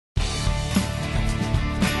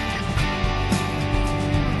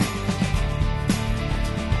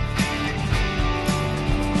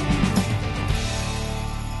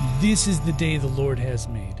This is the day the Lord has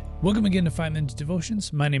made. Welcome again to 5 Minutes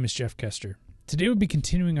Devotions. My name is Jeff Kester. Today we'll be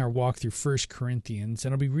continuing our walk through 1 Corinthians,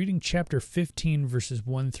 and I'll be reading chapter 15, verses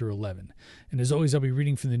 1 through 11. And as always, I'll be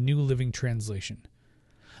reading from the New Living Translation.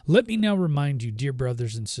 Let me now remind you, dear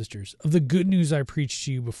brothers and sisters, of the good news I preached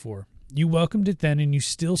to you before. You welcomed it then, and you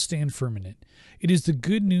still stand firm in it. It is the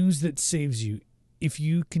good news that saves you if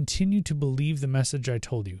you continue to believe the message I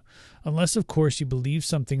told you, unless, of course, you believe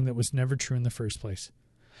something that was never true in the first place.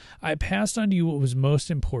 I passed on to you what was most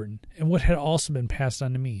important, and what had also been passed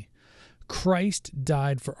on to me. Christ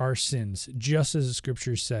died for our sins, just as the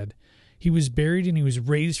Scriptures said. He was buried, and he was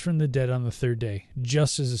raised from the dead on the third day,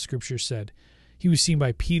 just as the Scriptures said. He was seen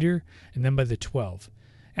by Peter, and then by the 12.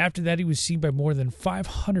 After that, he was seen by more than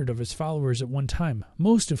 500 of his followers at one time,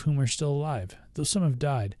 most of whom are still alive, though some have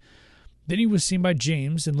died. Then he was seen by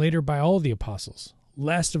James, and later by all the apostles.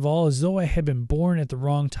 Last of all, as though I had been born at the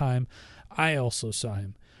wrong time, I also saw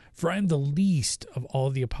him. For I am the least of all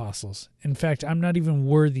the apostles. In fact, I'm not even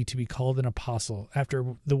worthy to be called an apostle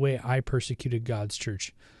after the way I persecuted God's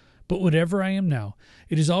church. But whatever I am now,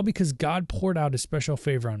 it is all because God poured out a special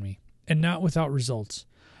favor on me, and not without results.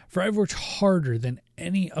 For I've worked harder than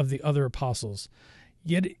any of the other apostles.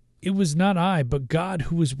 Yet it was not I, but God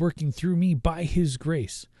who was working through me by his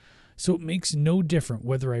grace. So it makes no difference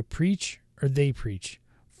whether I preach or they preach,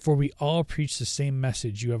 for we all preach the same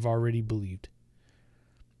message you have already believed.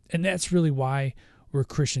 And that's really why we're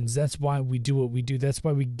Christians. That's why we do what we do. That's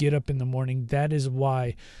why we get up in the morning. That is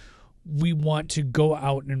why we want to go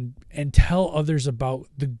out and tell others about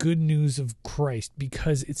the good news of Christ,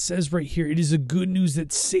 because it says right here, it is a good news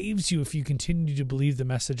that saves you if you continue to believe the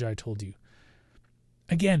message I told you.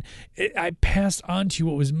 Again, I passed on to you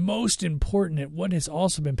what was most important and what has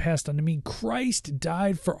also been passed on to me. Christ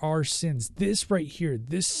died for our sins. This right here,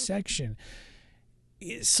 this section,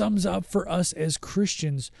 it sums up for us as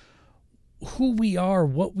Christians who we are,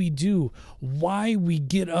 what we do, why we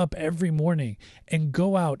get up every morning and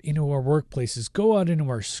go out into our workplaces, go out into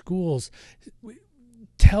our schools,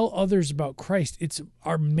 tell others about Christ. It's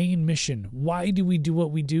our main mission. Why do we do what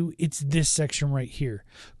we do? It's this section right here.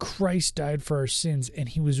 Christ died for our sins, and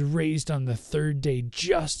he was raised on the third day,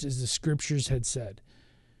 just as the Scriptures had said.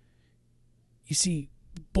 You see,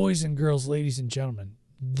 boys and girls, ladies and gentlemen,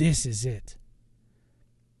 this is it.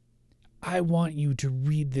 I want you to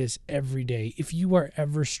read this every day. If you are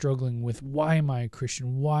ever struggling with, why am I a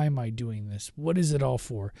Christian? Why am I doing this? What is it all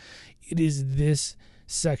for? It is this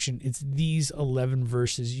section. It's these 11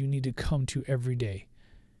 verses you need to come to every day.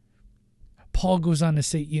 Paul goes on to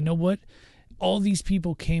say, you know what? All these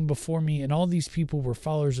people came before me, and all these people were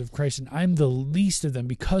followers of Christ, and I'm the least of them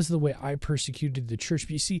because of the way I persecuted the church.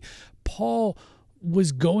 But you see, Paul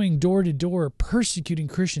was going door to door persecuting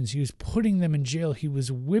Christians. He was putting them in jail. He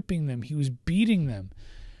was whipping them. He was beating them.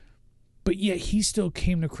 But yet he still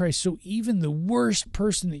came to Christ. So even the worst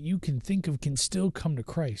person that you can think of can still come to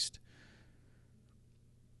Christ.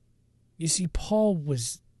 You see, Paul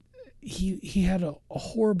was, he had a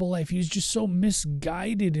horrible life. He was just so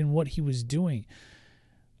misguided in what he was doing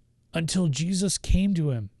until Jesus came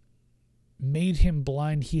to him, made him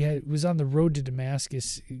blind. He was on the road to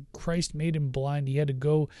Damascus. Christ made him blind. He had to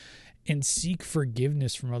go and seek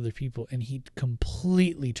forgiveness from other people, and he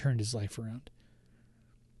completely turned his life around.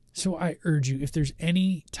 So I urge you, if there's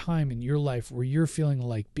any time in your life where you're feeling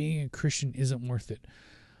like being a Christian isn't worth it,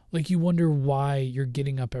 like you wonder why you're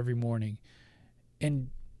getting up every morning and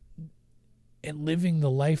living the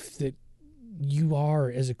life that you are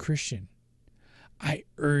as a Christian, I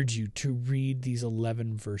urge you to read these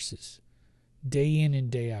 11 verses. Day in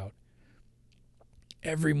and day out.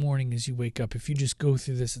 Every morning as you wake up, if you just go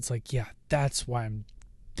through this, it's like, yeah, that's what I'm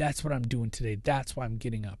doing today. That's why I'm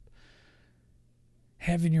getting up.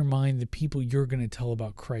 Have in your mind the people you're going to tell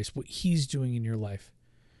about Christ, what he's doing in your life.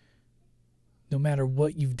 No matter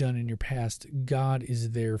what you've done in your past, God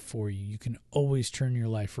is there for you. You can always turn your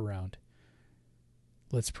life around.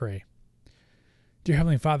 Let's pray. Dear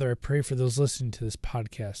Heavenly Father, I pray for those listening to this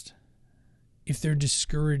podcast. If they're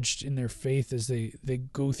discouraged in their faith as they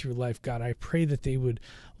go through life, God, I pray that they would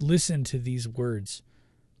listen to these words,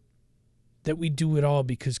 that we do it all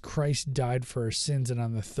because Christ died for our sins, and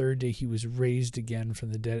on the third day he was raised again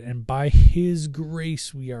from the dead, and by his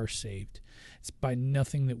grace we are saved. It's by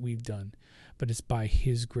nothing that we've done, but it's by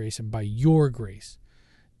his grace and by your grace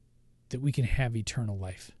that we can have eternal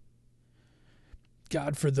life.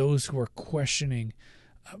 God, for those who are questioning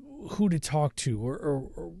who to talk to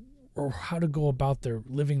or how to go about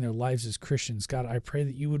living their lives as Christians, God, I pray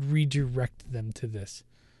that you would redirect them to this.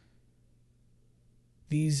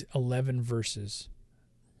 These 11 verses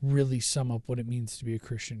really sum up what it means to be a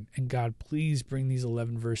Christian. And God, please bring these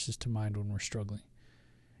 11 verses to mind when we're struggling.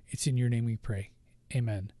 It's in your name we pray.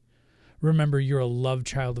 Amen. Remember, you're a loved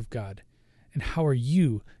child of God. And how are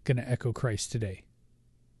you going to echo Christ today?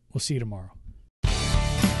 We'll see you tomorrow.